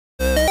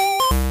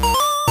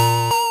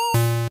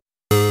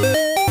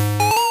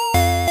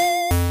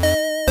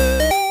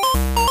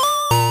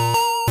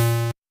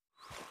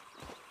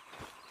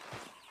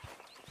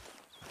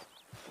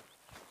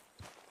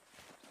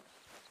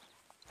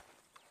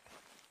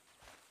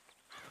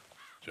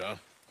John?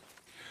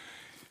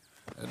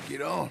 Let's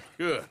get on.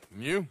 Good.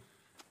 And you?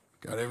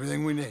 Got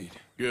everything we need.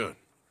 Good.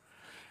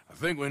 I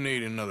think we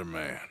need another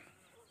man.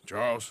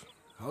 Charles?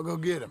 I'll go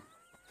get him.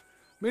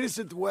 Meet us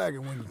at the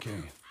wagon when you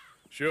can.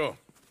 Sure.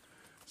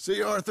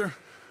 See, Arthur?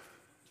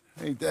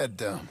 Ain't that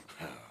dumb.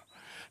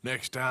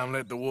 Next time,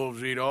 let the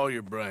wolves eat all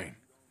your brain.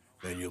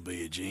 Then you'll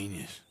be a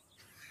genius.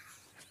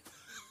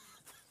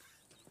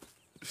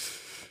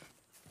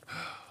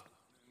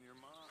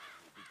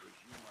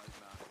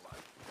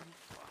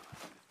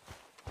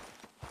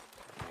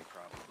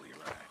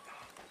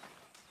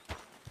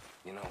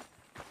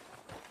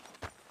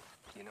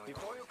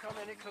 Before you come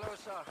any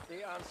closer,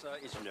 the answer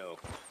is no.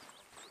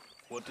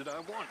 What did I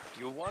want?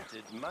 You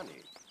wanted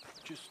money.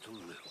 Just a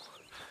little.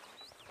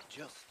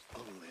 Just a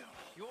little.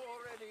 You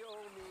already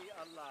owe me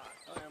a lot.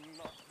 I am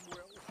not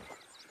well.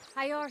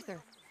 Hey,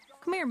 Arthur.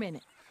 Come here a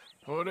minute.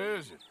 What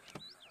is it?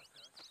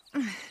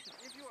 If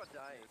you are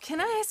dying... Can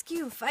I ask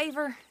you a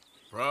favor?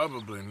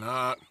 Probably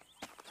not.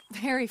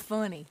 Very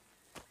funny.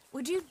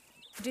 Would you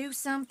do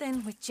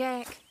something with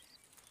Jack?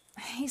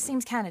 He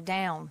seems kind of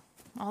down.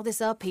 All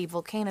this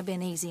upheaval can't have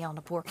been easy on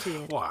the poor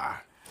kid. Why?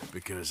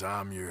 Because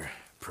I'm your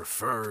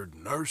preferred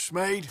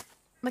nursemaid?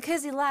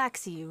 Because he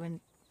likes you,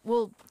 and,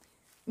 well,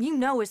 you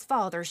know his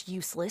father's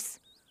useless.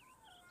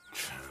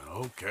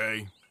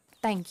 Okay.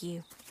 Thank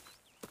you.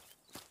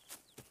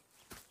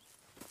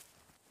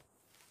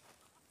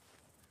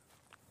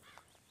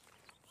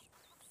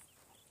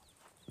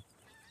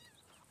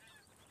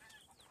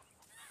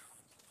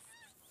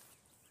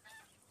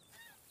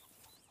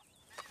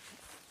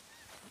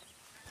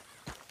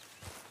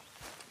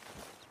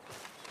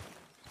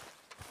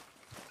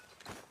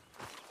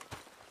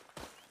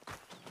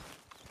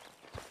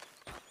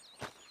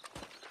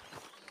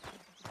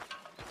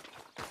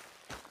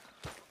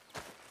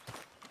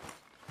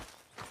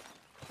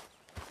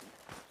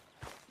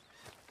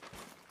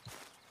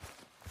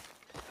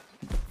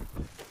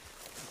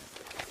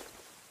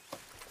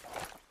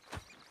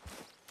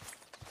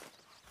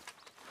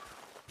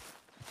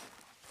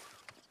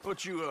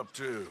 What you up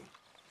to?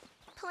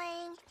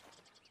 Playing,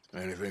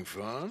 Anything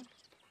fun?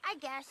 I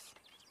guess.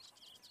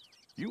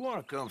 You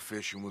want to come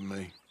fishing with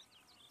me?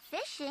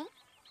 Fishing?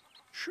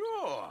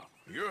 Sure.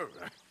 You're...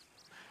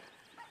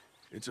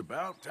 It's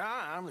about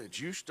time that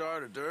you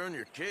started to earn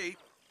your keep.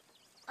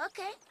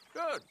 Okay,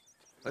 Good.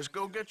 Let's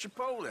go get your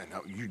pole then.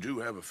 Now, you do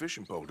have a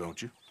fishing pole,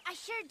 don't you? I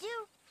sure do.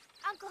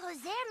 Uncle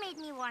Jose made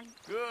me one.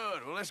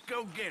 Good. Well, let's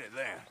go get it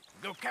then.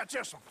 Go catch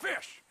us some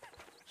fish.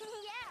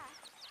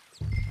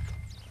 Yeah.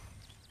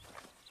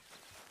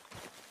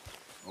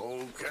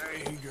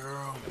 Okay,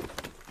 girl.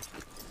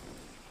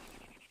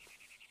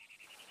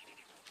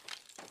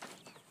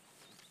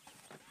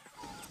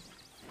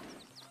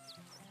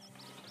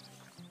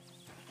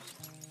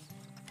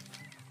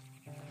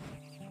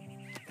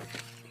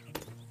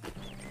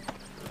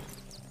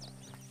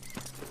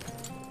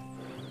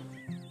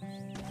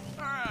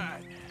 All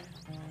right.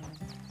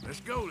 Let's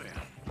go then.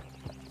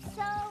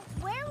 So,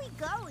 where are we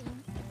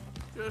going?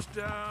 Just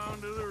down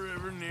to the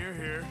river near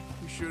here.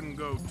 We shouldn't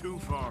go too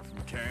far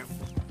from camp.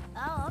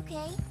 Oh,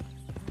 okay.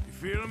 You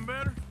feeling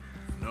better?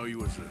 I know you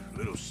was a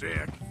little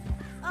sick.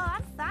 Oh,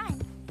 I'm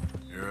fine.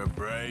 You're a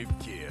brave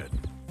kid.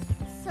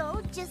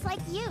 So, just like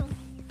you.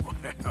 Well,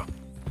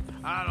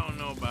 I don't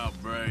know about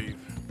brave.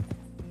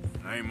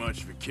 I ain't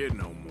much of a kid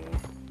no more.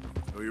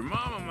 So your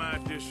mama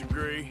might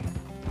disagree.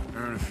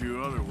 Her and a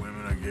few other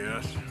women, I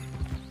guess.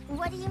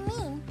 What do you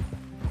mean?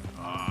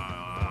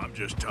 I'm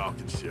just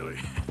talking silly.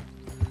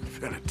 It's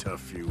been a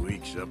tough few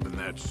weeks up in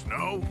that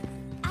snow.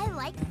 I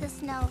like the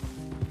snow.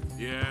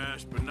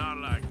 Yes, but not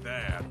like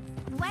that.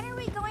 When are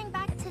we going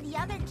back to the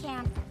other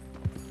camp?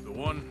 The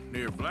one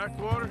near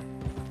Blackwater?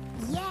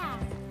 Yeah.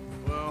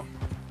 Well,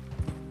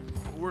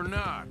 we're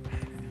not.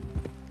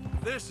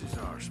 This is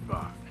our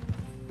spot.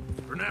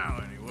 For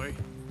now, anyway.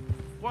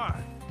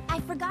 Why? I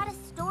forgot a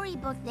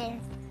storybook there.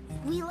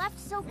 We left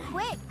so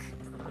quick.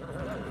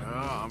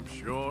 Well, I'm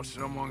sure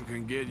someone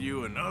can get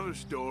you another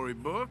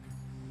storybook.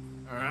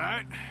 All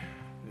right.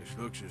 This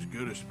looks as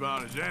good a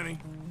spot as any.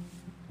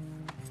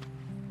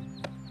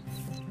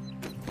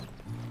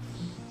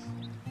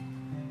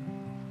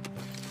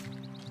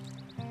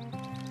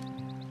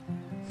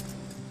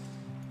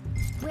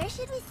 Where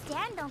should we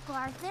stand, Uncle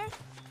Arthur?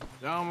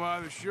 Down by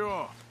the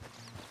shore.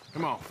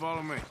 Come on,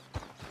 follow me.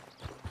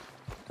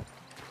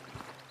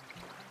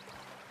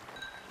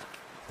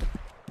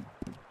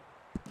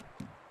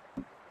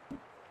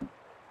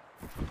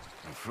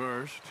 And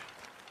first,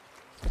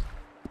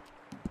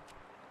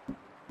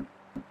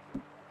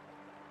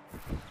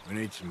 we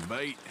need some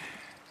bait.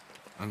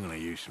 I'm gonna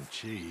use some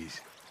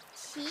cheese.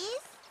 Cheese?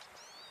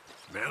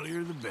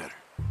 Smellier the better.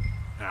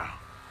 Now,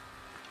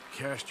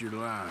 cast your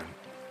line.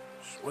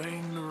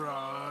 Swing the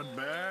rod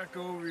back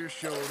over your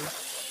shoulder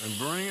and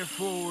bring it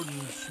forward in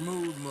a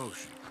smooth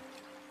motion.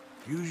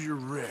 Use your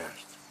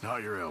wrist,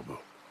 not your elbow.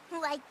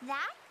 Like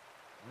that?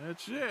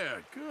 That's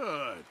it.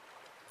 Good.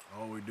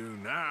 All we do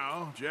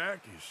now,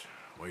 Jack, is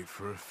wait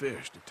for a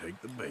fish to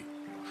take the bait.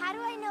 How do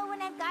I know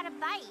when I've got a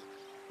bite?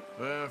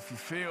 Well, if you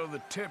feel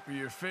the tip of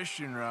your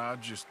fishing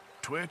rod just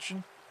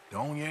twitching,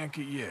 don't yank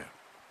it yet.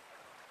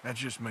 That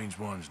just means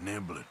one's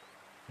nibbling.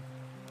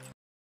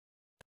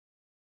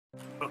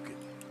 Look it.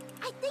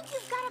 I think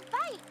you've got a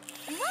bite.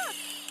 Look!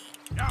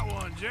 Got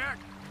one, Jack.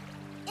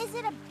 Is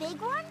it a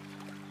big one?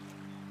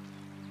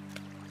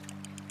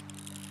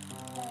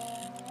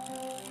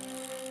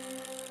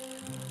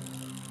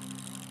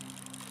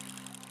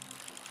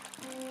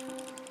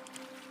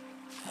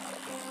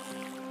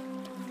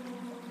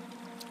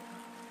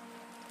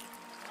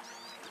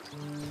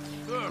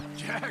 Look,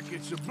 Jack,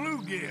 it's a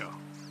bluegill.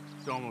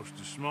 It's almost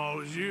as small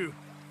as you.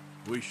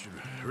 We should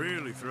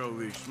really throw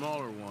these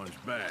smaller ones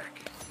back.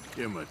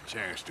 Give them a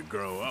chance to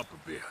grow up a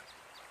bit.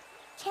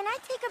 Can I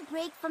take a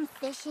break from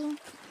fishing?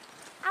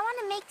 I want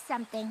to make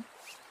something.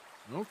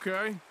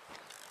 Okay.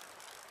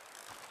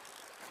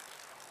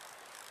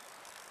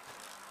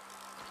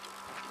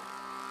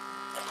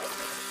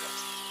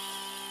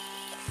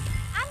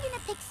 I'm gonna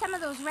pick some of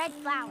those red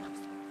flowers.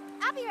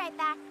 I'll be right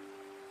back.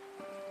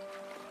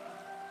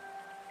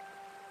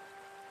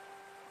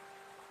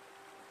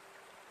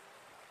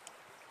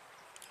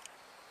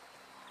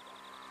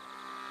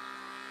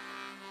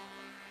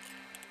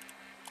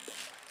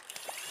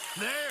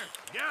 There,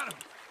 got him.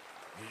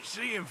 You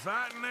see him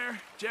fighting there,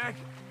 Jack?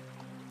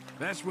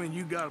 That's when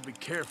you gotta be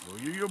careful.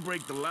 You'll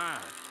break the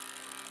line.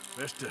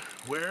 Best to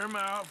wear him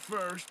out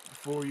first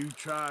before you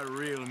try to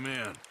reel him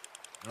in.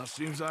 Well,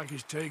 seems like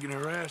he's taking a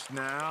rest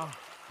now.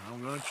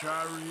 I'm gonna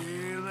try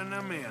reeling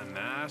him in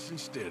nice and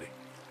steady.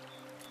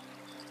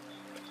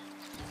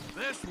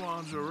 This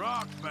one's a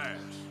rock bass.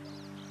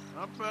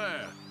 Not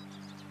bad.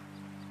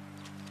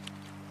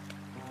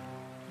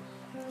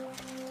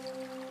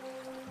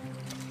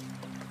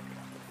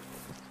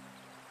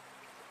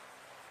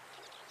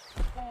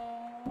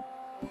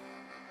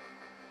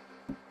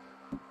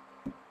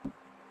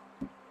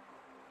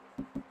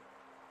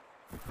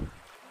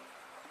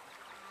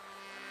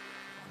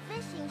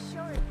 Fishing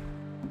short.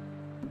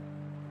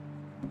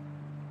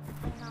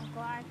 And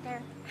Uncle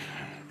Arthur.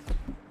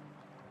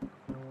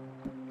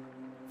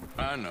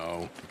 I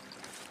know.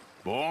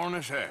 Boring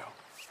as hell.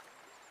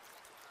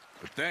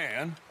 But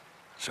then,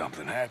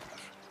 something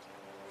happens.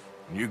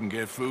 And you can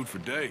get food for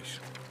days.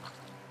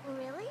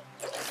 Really?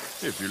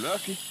 If you're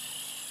lucky.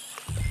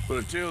 But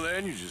until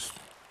then, you just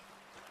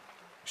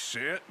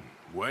sit and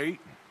wait.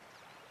 And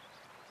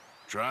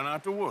try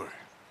not to worry.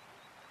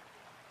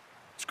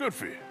 It's good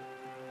for you,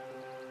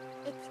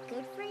 It's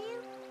good for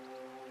you?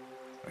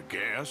 I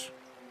guess.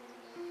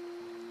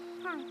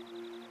 Huh.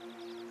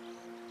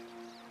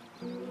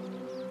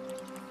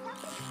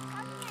 Something's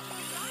tugging at your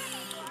rod,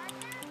 Uncle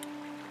Arthur.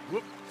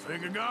 Whoop,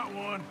 think I got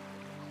one.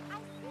 I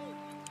see.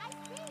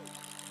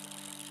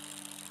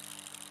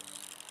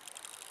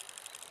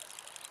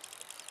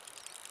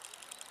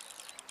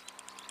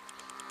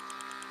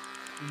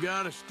 You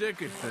gotta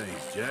stick at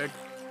things, Jack.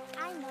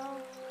 I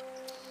know.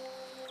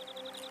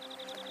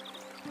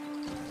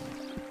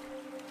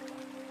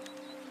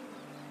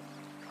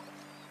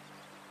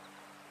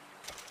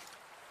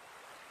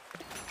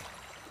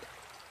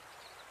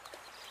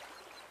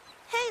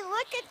 Hey,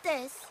 look at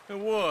this.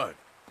 And what?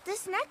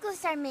 This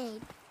necklace I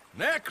made.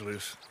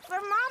 Necklace? For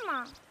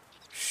Mama.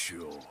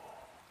 Sure.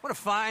 What a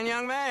fine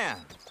young man.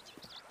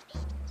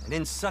 And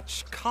in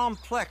such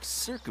complex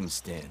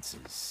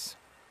circumstances.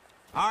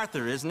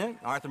 Arthur, isn't it?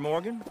 Arthur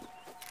Morgan?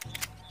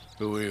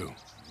 Who are you?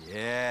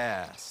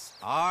 Yes,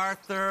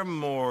 Arthur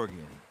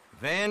Morgan.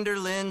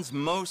 Vanderlin's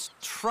most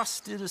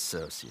trusted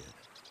associate.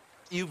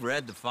 You've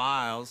read the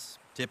files.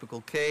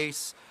 Typical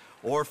case.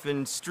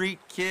 Orphaned street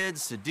kid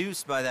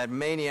seduced by that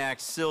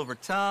maniac's silver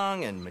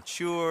tongue and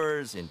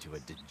matures into a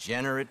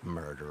degenerate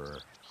murderer.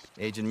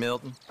 Agent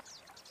Milton?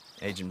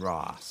 Agent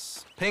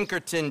Ross.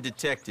 Pinkerton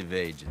Detective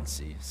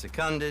Agency,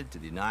 seconded to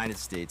the United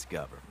States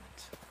government.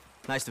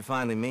 Nice to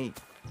finally meet.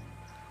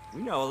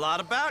 We know a lot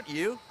about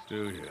you.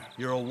 Do you?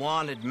 You're a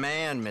wanted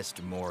man,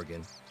 Mr.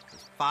 Morgan.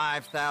 There's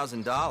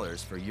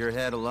 $5,000 for your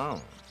head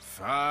alone.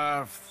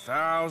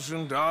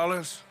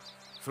 $5,000?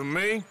 For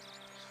me?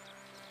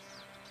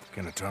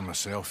 Can I turn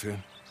myself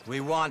in? We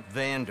want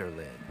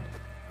Vanderlin.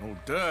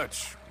 Old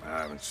Dutch.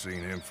 I haven't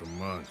seen him for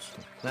months.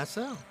 That's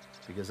so.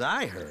 Because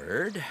I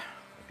heard a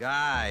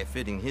guy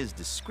fitting his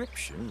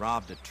description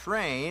robbed a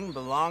train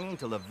belonging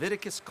to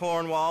Leviticus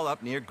Cornwall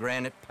up near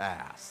Granite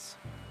Pass.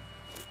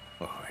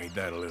 Oh, ain't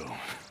that a little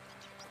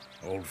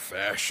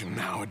old-fashioned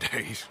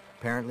nowadays?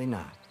 Apparently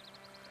not.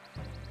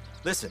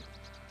 Listen.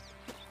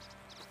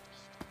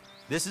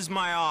 This is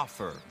my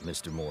offer,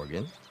 Mr.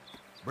 Morgan.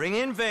 Bring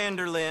in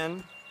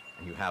Vanderlin,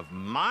 and you have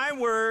my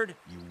word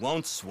you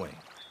won't swing.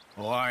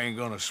 Oh, I ain't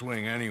gonna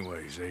swing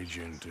anyways,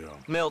 Agent,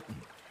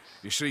 Milton.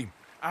 You see,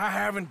 I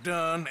haven't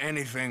done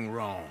anything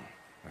wrong,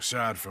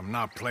 aside from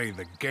not playing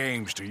the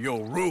games to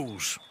your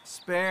rules.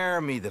 Spare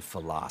me the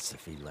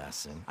philosophy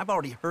lesson. I've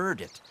already heard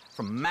it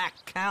from Mac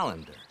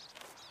Callender.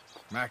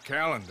 Matt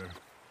Callender?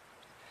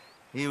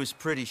 He was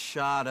pretty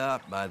shot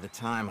up by the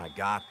time I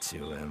got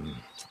to him.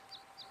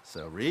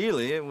 So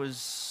really, it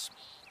was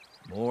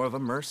more of a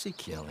mercy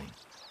killing.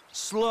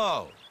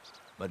 Slow,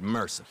 but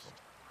merciful.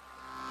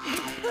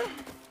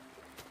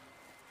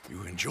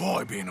 You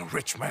enjoy being a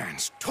rich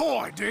man's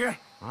toy, do you?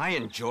 I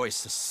enjoy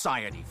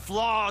society,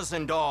 flaws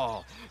and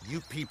all. You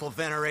people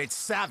venerate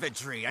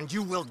savagery, and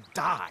you will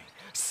die.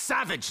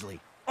 Savagely.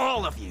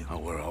 All of you. Oh,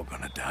 we're all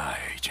gonna die,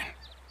 Agent.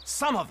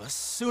 Some of us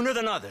sooner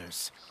than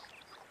others.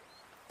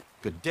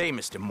 Good day,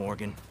 Mr.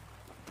 Morgan.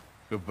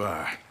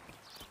 Goodbye.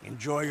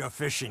 Enjoy your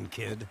fishing,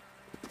 kid,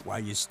 while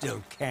you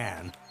still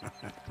can.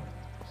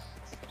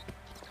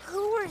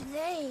 Who are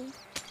they?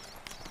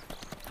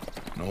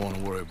 No one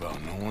to worry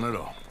about, no one at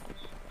all.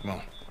 Come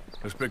on,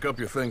 let's pick up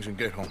your things and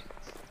get home.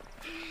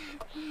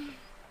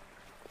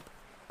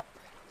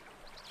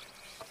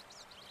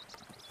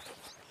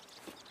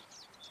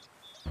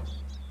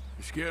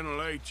 It's getting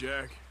late,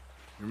 Jack.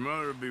 Your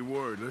mother'll be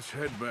worried. Let's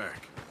head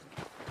back.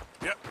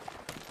 Yep.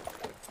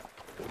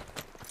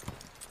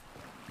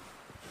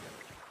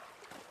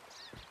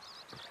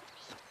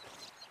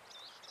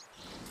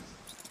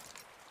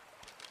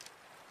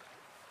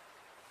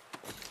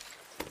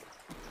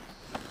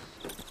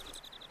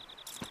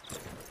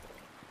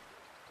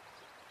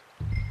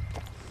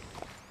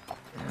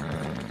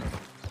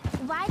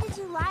 Why did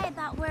you lie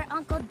about where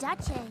Uncle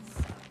Dutch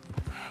is?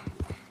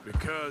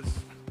 Because...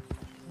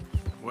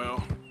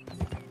 well...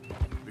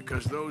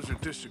 because those are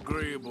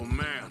disagreeable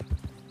men.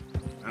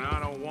 And I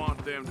don't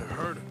want them to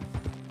hurt him.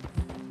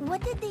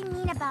 What did they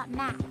mean about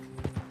Mac?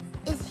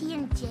 Is he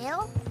in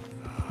jail?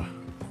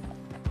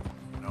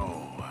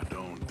 No, I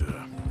don't,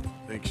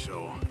 think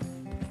so.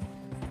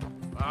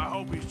 I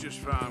hope he's just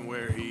fine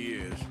where he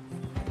is.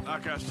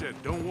 Like I said,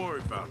 don't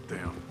worry about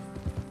them.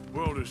 The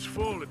world is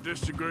full of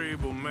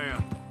disagreeable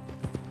men.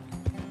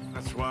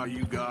 That's why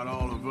you got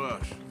all of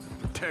us,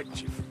 to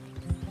protect you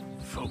from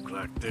folk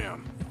like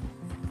them.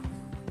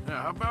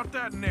 Now, how about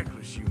that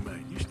necklace you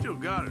made? You still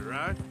got it,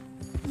 right?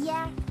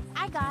 Yeah,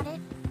 I got it.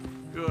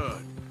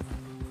 Good.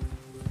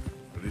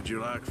 Did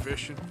you like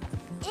fishing?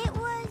 It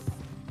was...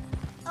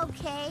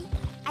 okay,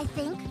 I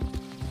think.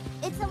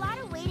 It's a lot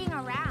of waiting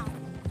around.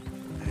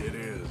 It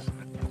is.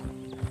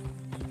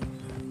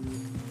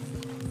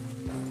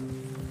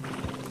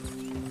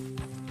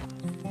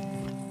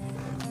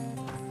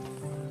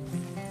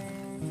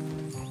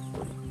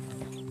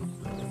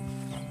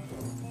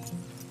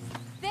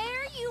 There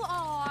you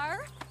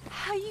are.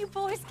 How you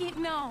boys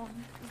getting on?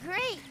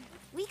 Great!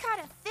 We caught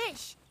a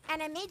fish,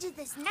 and I made you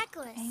this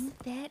necklace. Ain't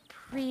that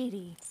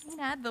pretty? Ain't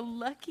I the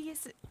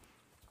luckiest?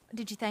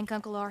 Did you thank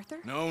Uncle Arthur?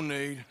 No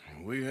need.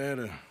 We had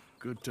a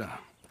good time.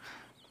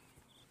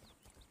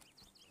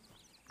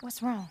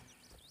 What's wrong?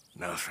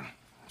 Nothing.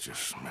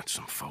 Just met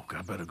some folk.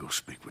 I better go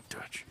speak with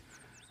Dutch.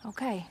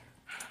 Okay.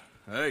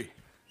 Hey,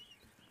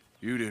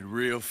 you did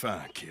real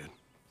fine, kid.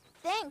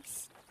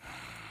 Thanks.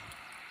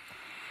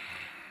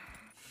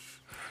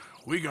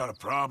 We got a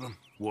problem.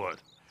 What?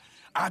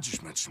 I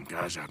just met some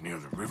guys out near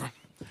the river.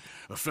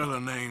 A fella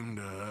named,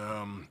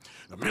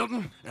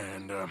 Milton,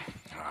 and,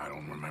 I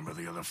don't remember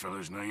the other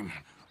fella's name.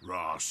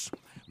 Ross.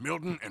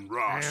 Milton and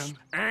Ross.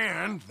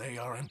 And they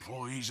are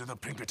employees of the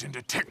Pinkerton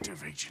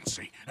Detective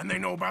Agency. And they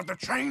know about the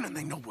train, and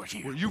they know we're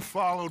here. Were you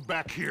followed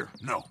back here?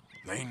 No,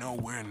 they know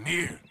we're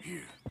near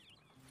here.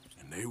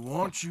 And they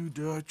want you,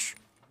 Dutch.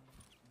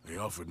 They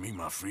offered me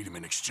my freedom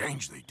in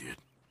exchange, they did.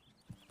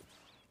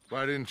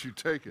 Why didn't you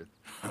take it?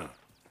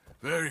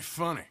 Very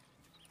funny.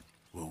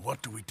 Well,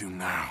 what do we do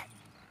now?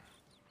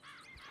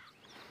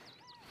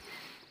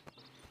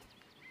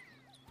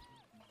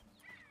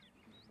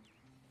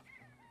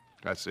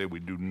 I say we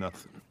do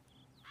nothing.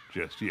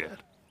 Just yet.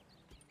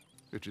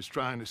 They're just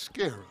trying to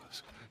scare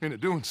us into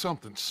doing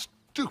something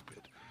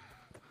stupid.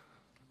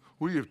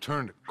 We have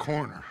turned a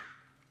corner.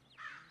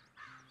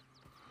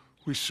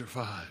 We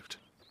survived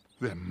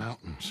them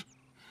mountains.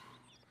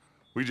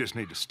 We just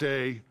need to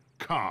stay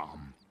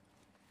calm.